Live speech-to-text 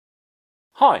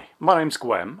Hi, my name's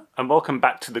gwEm and welcome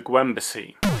back to the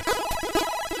gwEmbassy.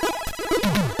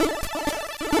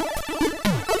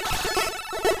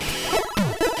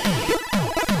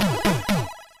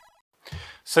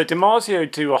 So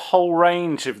DiMarzio do a whole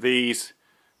range of these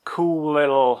cool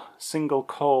little single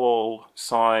coil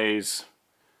size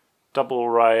double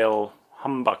rail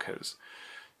humbuckers.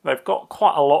 They've got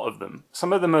quite a lot of them.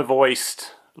 Some of them are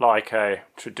voiced like a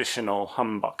traditional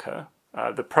humbucker.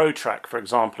 The Pro Track, for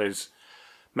example, is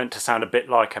meant to sound a bit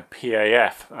like a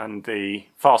PAF, and the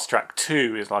Fast Track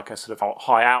 2 is like a sort of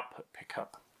high output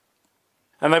pickup.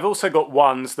 And they've also got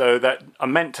ones though that are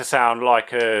meant to sound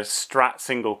like a Strat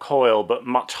single coil but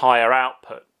much higher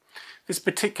output. This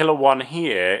particular one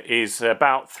here is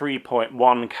about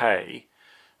 3.1K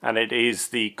and it is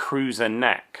the Cruiser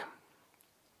neck.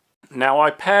 Now I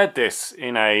paired this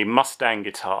in a Mustang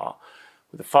guitar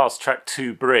with a Fast Track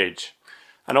 2 bridge,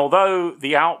 and although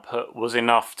the output was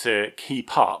enough to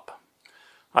keep up,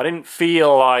 I didn't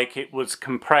feel like it was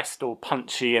compressed or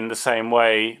punchy in the same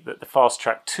way that the Fast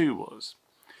Track 2 was.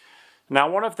 Now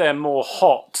one of their more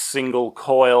hot single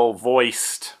coil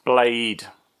voiced blade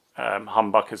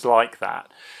humbuckers like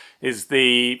that is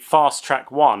the Fast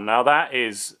Track 1. Now that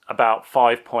is about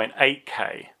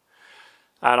 5.8K.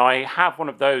 And I have one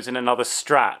of those in another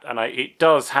Strat, and it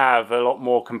does have a lot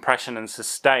more compression and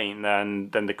sustain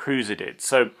than the Cruiser did.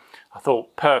 So I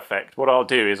thought, perfect, what I'll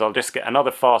do is I'll just get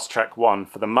another Fast Track 1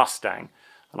 for the Mustang,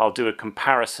 and I'll do a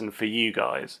comparison for you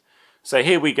guys. So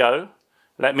here we go.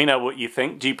 Let me know what you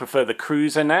think. Do you prefer the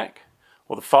Cruiser neck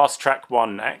or the Fast Track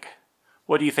 1 neck?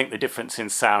 What do you think the difference in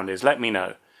sound is? Let me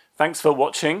know. Thanks for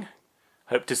watching.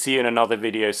 Hope to see you in another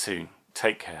video soon.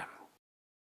 Take care.